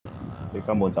你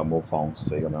根本就冇放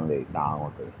水咁樣嚟打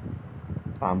我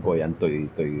哋，3個人對已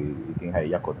經係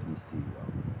一個 DC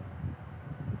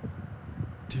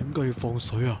點解要放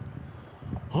水啊？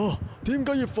嚇！點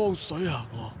解要放水啊？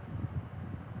我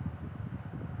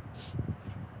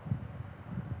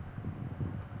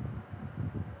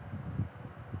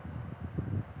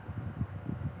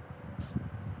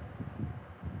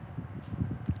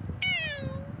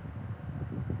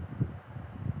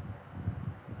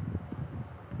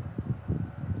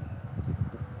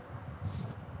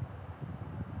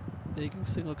你已經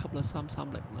升咗級啦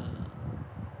，330啦。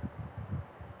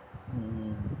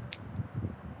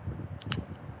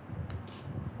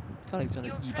加力就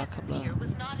嚟200級啦。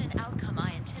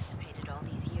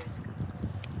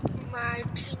My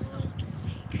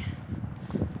mistake.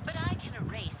 But I can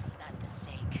erase that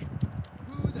mistake.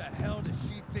 Who the hell does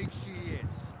she think she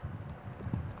is?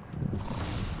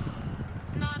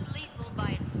 Not lethal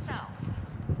by itself,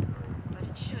 but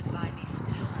it should buy me some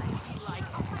time. Like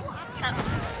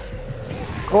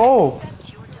Oh!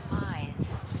 accept your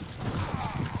demise.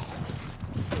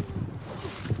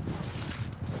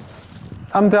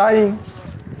 I'm dying.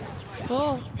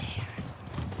 Oh!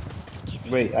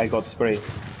 Wait, I got spray.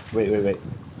 Wait.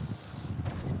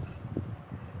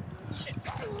 Shit.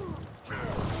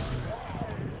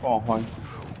 幫我開。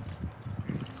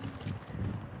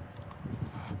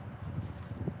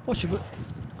我全部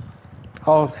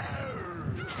Oh,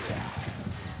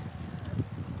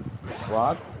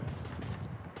 What?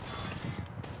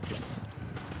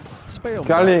 spray 用唔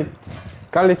到。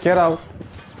 Garlic, get out.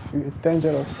 It's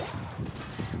dangerous.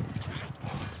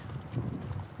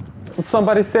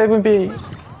 Somebody save me.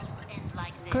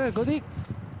 佢係嗰啲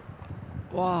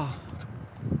哇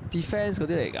defense 嗰啲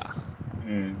嚟㗎。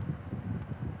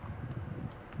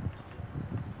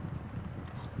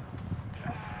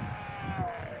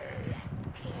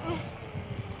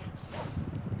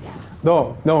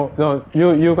No.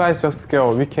 You guys just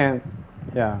go. We can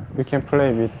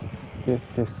play with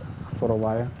this for a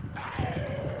while.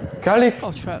 Garlic,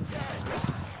 Oh trap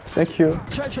thank you.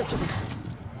 trap. Don't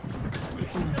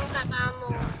have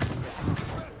ammo.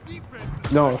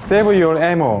 No, save your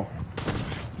ammo.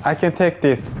 I can take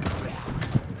this.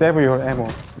 Save your ammo.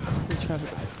 trap.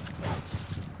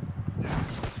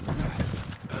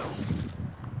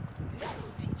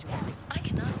 I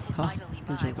cannot sit Huh? idly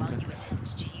by Okay. while you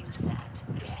attempt to use that.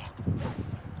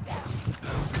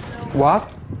 What?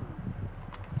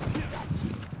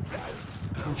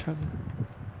 trap。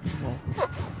冇。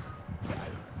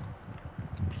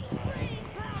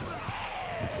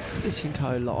啲錢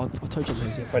靠佢落，我推進佢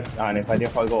先。你快啲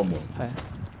開嗰個門，係啊。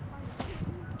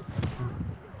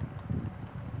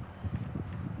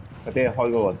快啲開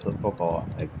嗰個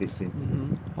exit先。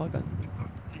開緊。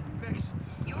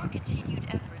 Your continued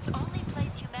efforts only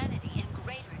place humanity in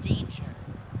greater danger.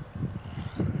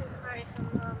 Find some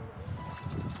ammo.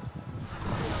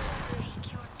 Make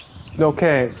your peace.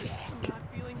 Okay.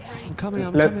 I'm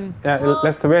coming.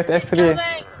 Let's wait. He's Actually,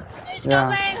 coming! He's Yeah.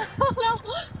 coming! Oh no!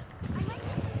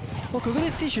 哇！佢嗰啲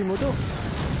絲全部都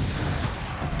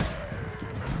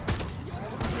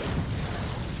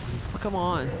，come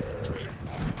on！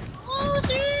 Oh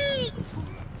shit!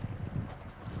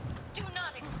 Do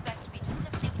not expect me to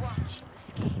simply watch you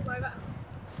escape. Oh my god.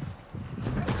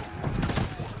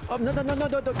 Oh no!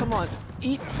 Come on!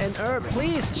 Eat an herb,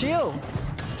 please. Chill.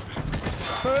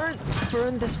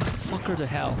 Burn this fucker to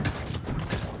hell.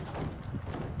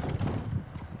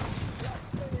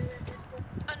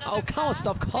 Oh, come on!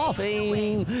 Stop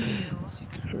coughing.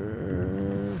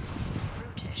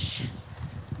 Brutish.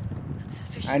 Not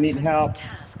sufficient I need for this help.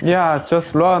 task. yeah,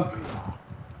 just run.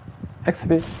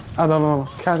 XP. I don't know.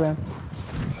 Kill them.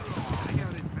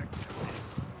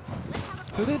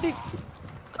 佢嗰啲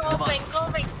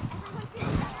Going!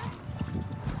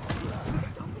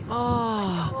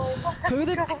 啊，佢嗰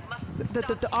啲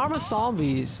the armor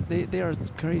zombies they are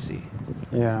crazy.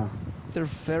 Yeah. They're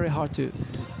very hard to.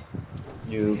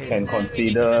 You can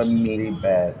consider me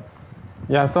bad.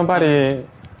 Yeah, somebody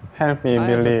help me,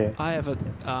 Billy. I have a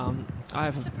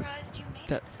Surprised you made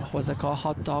that it so what's it called,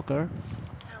 hot dogger.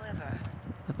 However,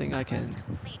 I think I can.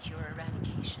 complete your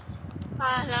eradication.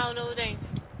 Ah, now loading.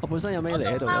 我本身有咩嚟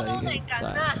喺度我仲啦已 loading 經，緊但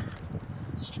係啊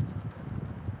！Shit.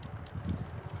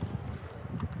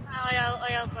 我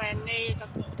有 grenade 得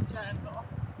到兩個。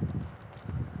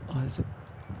哦係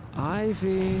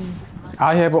Ivy.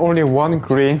 I have only one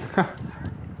green.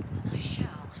 I shall.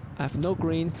 I have no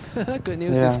green. Good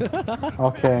news Yeah. is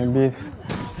Okay, this.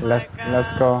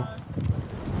 Let's go.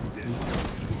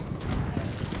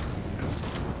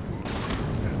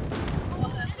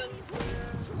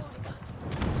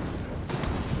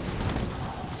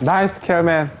 Nice kill,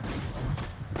 man.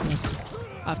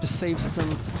 I have to save some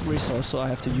resource, so I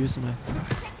have to use my.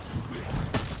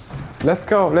 Let's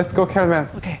go, Caveman.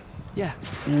 Okay. Yeah.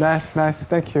 Nice,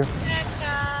 thank you.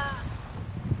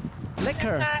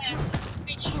 Liquor. and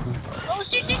beach. Oh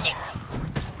shit!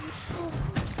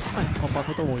 唉，我發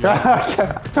覺都冇嘢。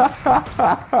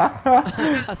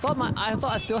I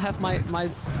thought I still have my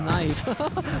knife.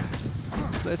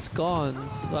 It's gone,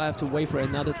 so I have to wait for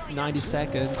another 90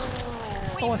 seconds.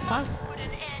 Oh, I found. Put an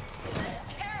end to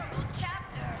this terrible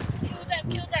chapter.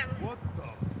 Kill them. What the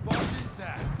fuck is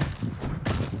that?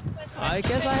 I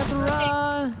guess I have to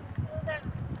run. Kill them.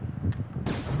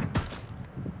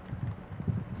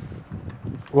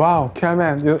 Wow,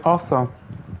 Caveman, you're awesome.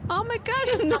 Oh my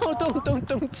god! No,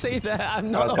 don't say that. I'm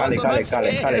not 隔離 awesome. 隔離 I'm 隔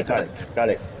離隔離 scared. 隔離隔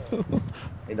離，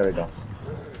呢度呢度。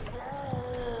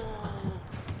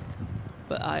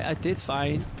 But I did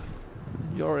find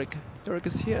Yorick. Yorick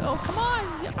is here. Oh come on,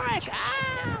 Yorick! Should Ah!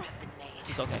 never have been made.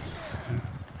 It's okay.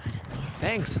 But at least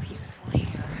Thanks. useful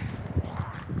here.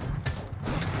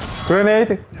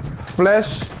 Grenade,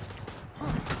 flash.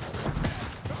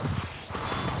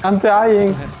 I'm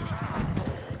dying.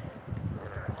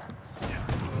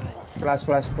 Flash.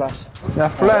 Yeah,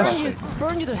 flash.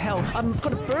 Burn you to hell! I'm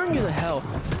gonna burn you to hell!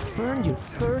 Burn you!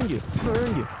 Burn! You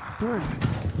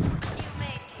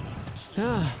may take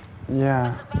Ah,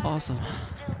 Yeah. awesome.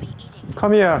 still be eating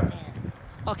Come here. thin.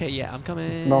 Okay, yeah, I'm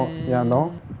coming. No, yeah,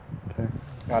 no. Okay.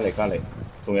 隔離，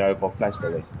仲有個 flash 俾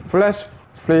你。 Flash,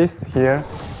 please, here.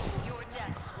 Your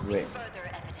deaths will be Wait. further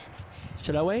evidence.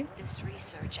 Should I wait? This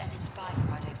research and its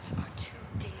byproducts are too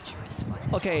dangerous for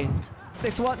this Okay. world.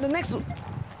 Next one. The next one.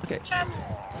 Okay.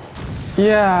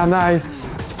 Yeah, nice.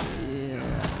 Yeah.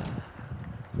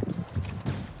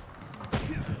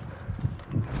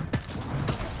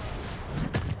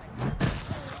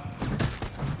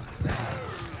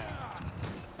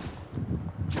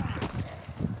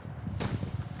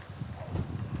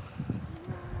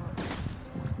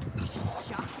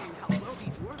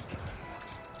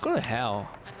 Go to hell.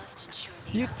 I must ensure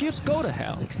the You others go are to still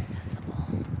hell. accessible.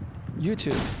 You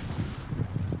too.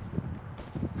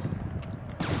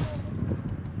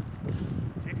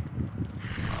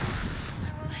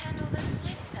 I will handle this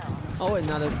myself. Oh,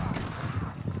 another.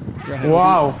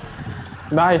 Wow.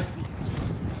 Nice.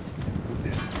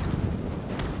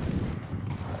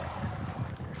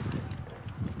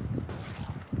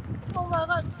 Oh my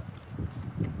god.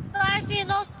 I feel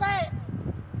lost it.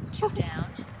 Two down.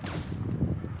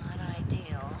 Not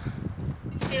ideal,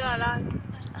 Still alive.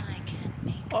 but I can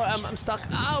make Oh, I'm stuck.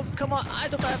 Ow, come on. I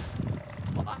don't have.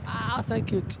 Ah,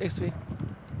 thank you, XP.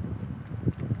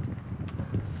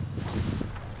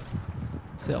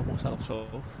 死我冇收數。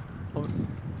我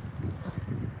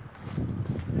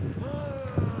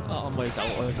唔可以走，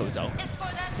我要逃走。 It's for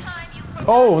that time you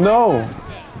Oh no.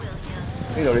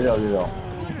 birthday, William.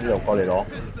 呢度過嚟攞。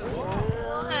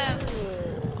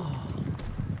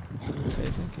 Okay,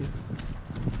 thank you.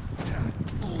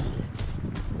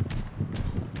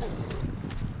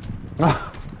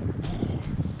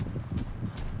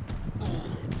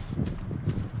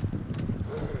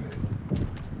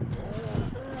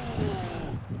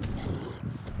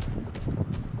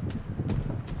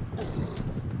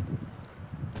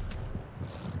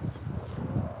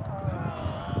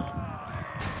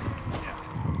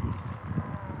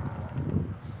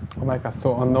 Oh my god,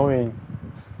 so annoying.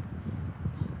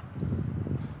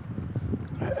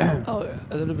 Oh,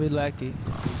 a little bit laggy.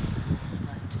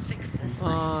 Must fix this I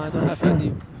myself. don't have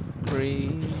any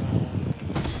green.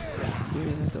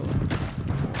 Green at all.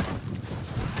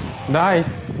 Nice.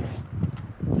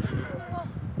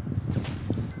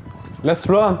 Let's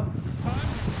run.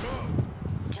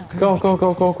 Don't Go, think go, of go,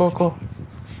 this go, as go, go.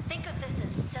 Think of this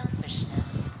as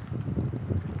selfishness.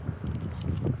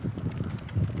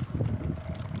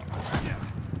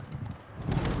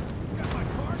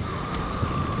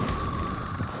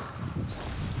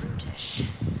 Brutish.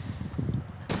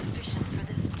 But sufficient for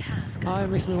this task. Oh, it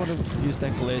makes me want to use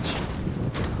that glitch.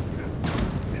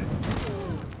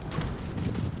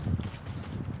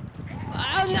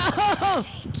 Oh no!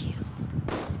 Take you.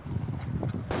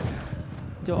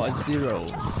 因為我係 zero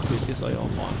血，所以我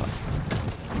冇辦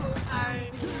法。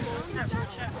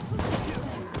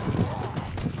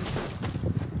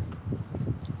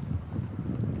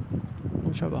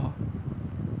冇出吧？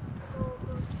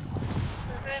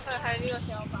除非佢喺呢個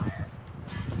時候擺。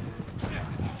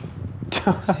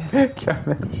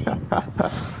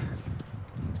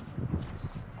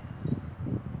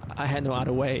 I had no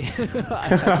other way. I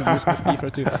had to use my fever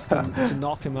to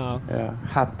knock him out. Yeah,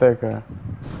 hot dagger.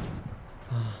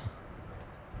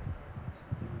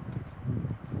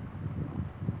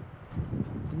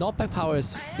 The knockback power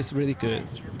is really good.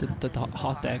 The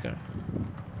hot dagger.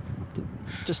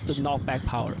 Just the knockback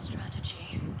power.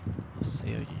 Strategy. 死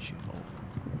啊！完全冇。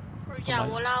佢又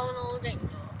嬲咯定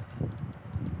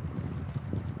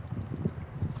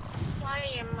喂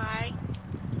唔係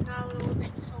嬲咯定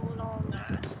蘇浪啊！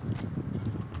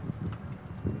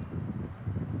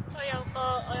我有個好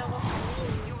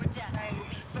Your deaths will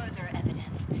be further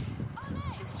evidence.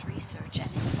 This research and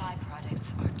its byproducts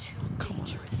are too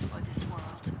dangerous for this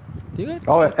world. 點解？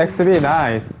 Oh, XP,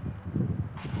 nice.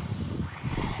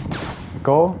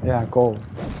 Go? Yeah, go.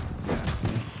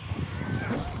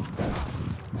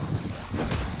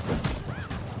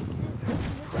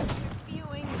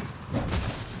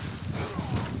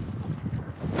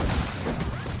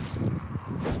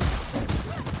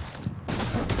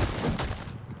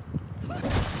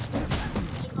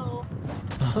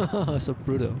 So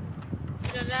brutal.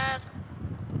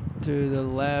 To the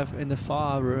left in the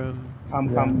far room.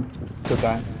 Come, to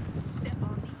guy.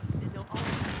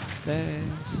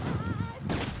 Thanks.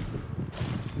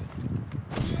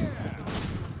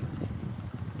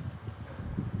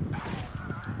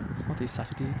我哋殺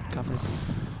咗啲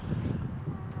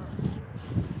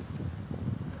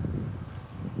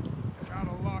covers。Got a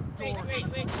locked door. Wait.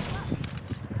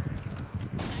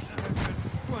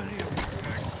 Plenty of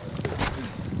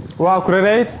Wow,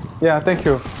 grenade? Yeah, thank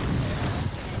you.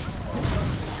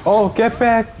 Oh, get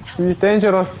back! You're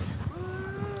dangerous.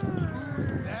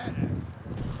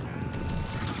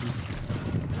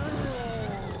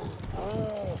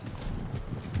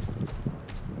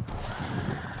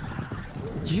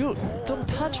 You don't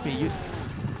touch me. You.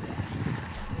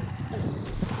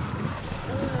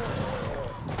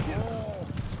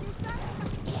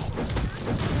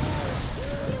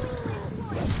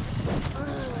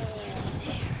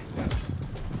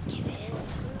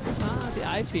 The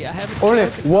ivy. I haven't. Only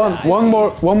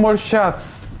one more shot.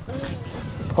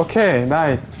 Okay,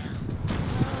 nice.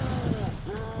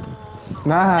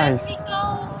 Nice. Let me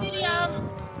go, William.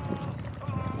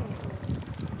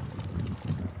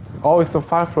 Oh, it's so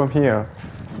far from here.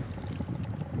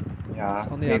 Yeah,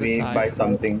 on the other maybe side. buy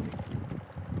something.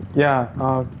 Yeah,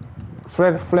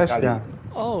 flash, Got it. yeah.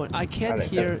 Oh, I can't Got it,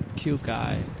 hear Q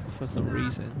guy for some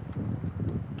reason.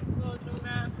 我做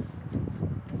咩？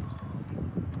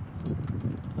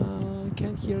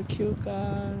 Can't hear Q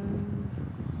guy.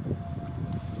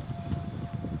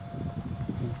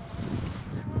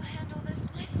 I will handle this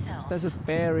myself. There's a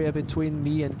barrier between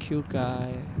me and Q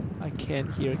guy. I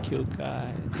can't hear Q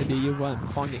guy. Maybe you want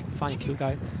find Q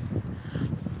guy.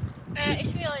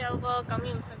 HP 我有個感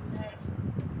染分體。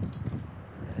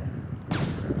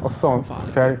 Also,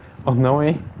 Fine. very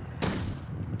annoying.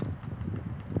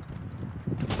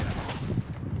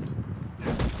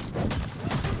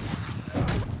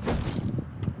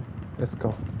 Let's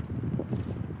go.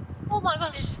 Oh my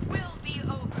god! This will be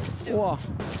over soon. 哇！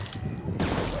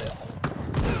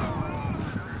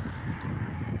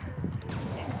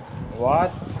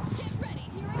 What?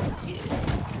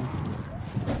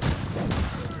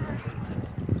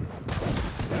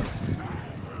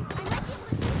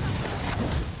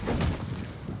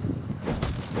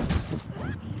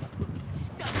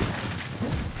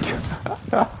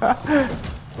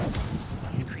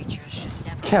 These creatures should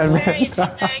never Can Where is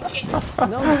man. the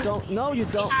No, you don't. No, you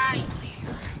don't. Hi.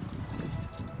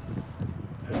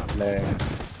 Lag.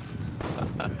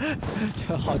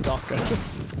 You're a hot dogger.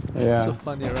 Yeah. So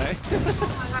funny, right?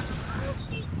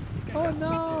 Oh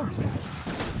no!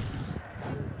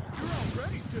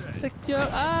 Secure.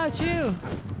 Ah, chill.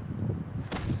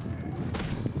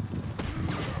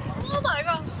 Oh my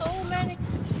god! So many.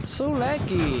 So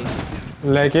laggy.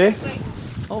 Leggy?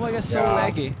 Oh my god, so Yeah.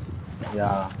 laggy.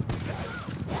 Yeah.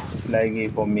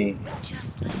 Laggy for me.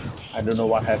 just let it take. I don't know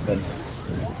what happened.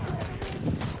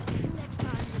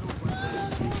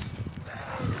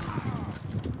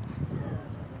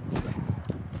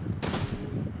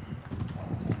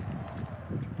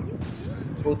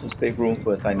 Go to safe room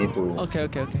first. I need to Okay.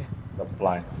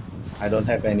 supply. I don't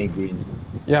have any green.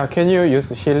 Yeah, can you use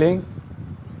healing?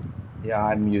 Yeah,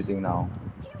 I'm using now.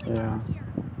 Yeah.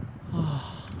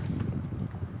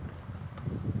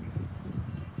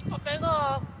 我俾個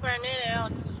grenade 你我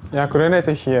知。 Yeah,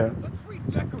 grenade here. Let's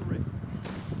redecorate.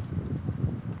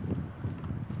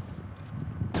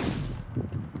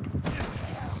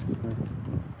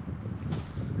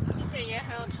 呢隻嘢喺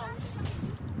度偷屎。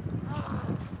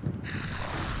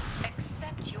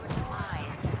 Accept your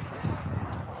demise.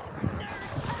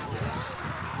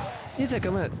 呢隻咁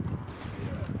嘅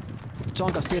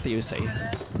裝甲師一定要死。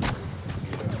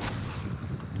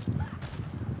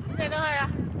你都係啊！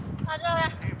殺咗佢！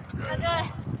殺咗佢！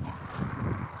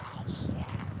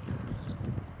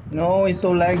 No, it's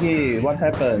so laggy. What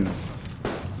happened?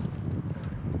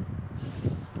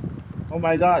 Oh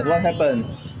my god, what happened?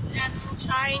 I'm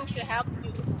trying to help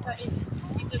you, but it's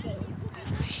difficult.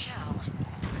 I shall.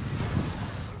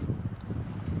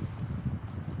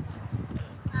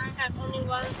 I have only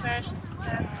one first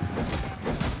step.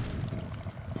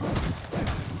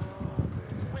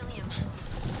 William, still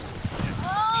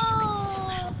Oh!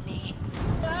 help me.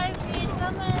 Drive me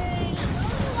away!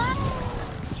 Oh,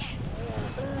 Yes,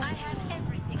 I have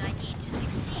everything I need to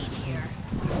succeed here.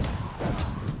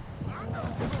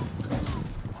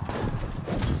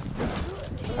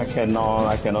 I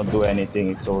cannot do anything.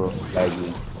 It's so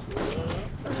laggy.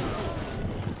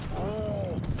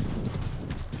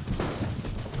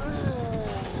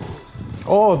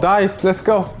 Oh, dice. Let's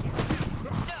go.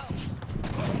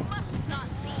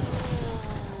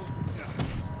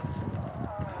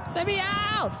 Let me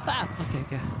out! Ah,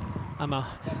 okay. I'm out.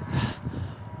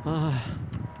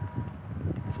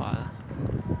 Fine.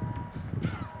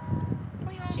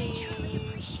 We only truly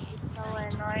appreciate it's so sight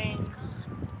when annoying. it's gone.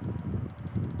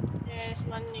 There's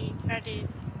money credit.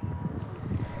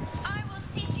 I will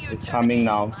see to your It's coming termination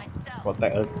now. myself.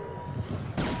 Protect us.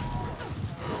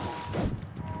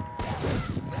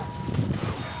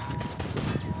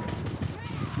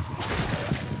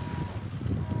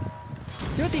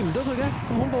 點解掂唔到佢嘅？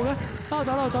咁恐怖嘅！啊，我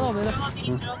走啦，我唔理啦。我跌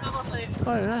咗嗰個去。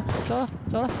過嚟啦，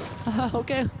走啦！好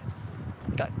驚。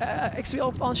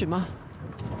XV 安全嗎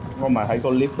我咪喺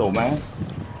個 lift 度咩？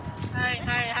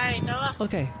係，走啦。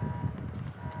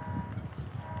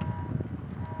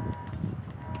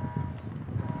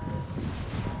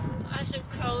 ？OK。I should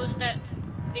close that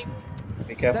link.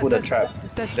 Be careful the trap.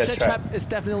 That trap is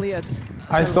definitely a.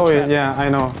 I saw it. Yeah, I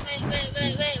know.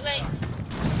 Wait.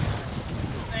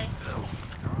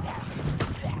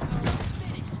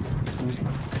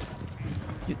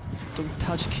 You don't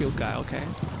touch kill guy, okay?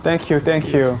 Thank you. You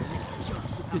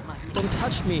don't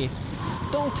touch me.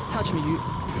 Don't touch me.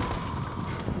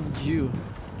 You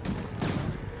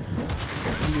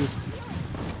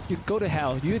go to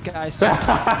hell. You guys all go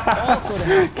to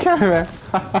hell. Cameraman.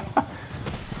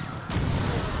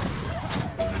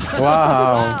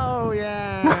 Wow. Wow,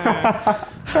 yeah.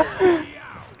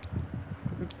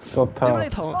 So 點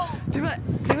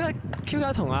解 Q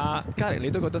家同阿嘉玲你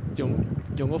都覺得用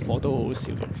個火刀好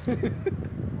笑嘅？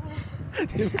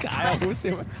點解啊？好笑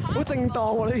咩？好正當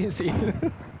喎呢件事。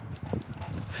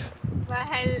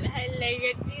係你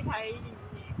嘅肢體語言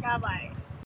加埋。